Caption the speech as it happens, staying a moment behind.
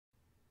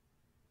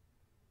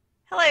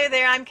Hello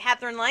there, I'm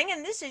Kathryn Lang,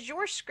 and this is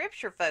your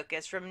scripture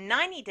focus from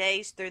 90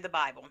 Days Through the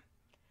Bible.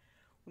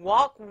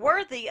 Walk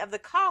worthy of the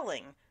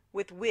calling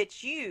with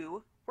which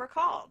you were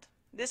called.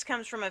 This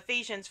comes from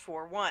Ephesians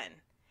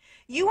 4:1.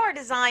 You are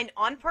designed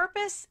on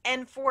purpose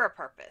and for a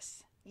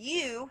purpose.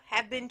 You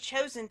have been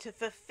chosen to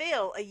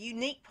fulfill a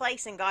unique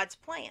place in God's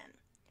plan.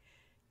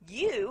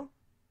 You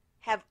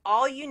have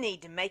all you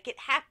need to make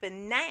it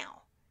happen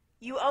now.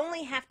 You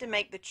only have to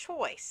make the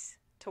choice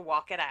to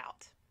walk it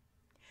out.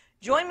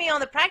 Join me on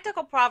the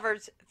Practical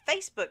Proverbs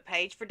Facebook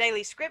page for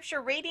daily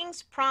scripture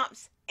readings,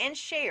 prompts, and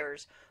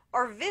shares,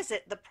 or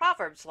visit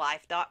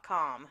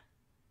theproverbslife.com.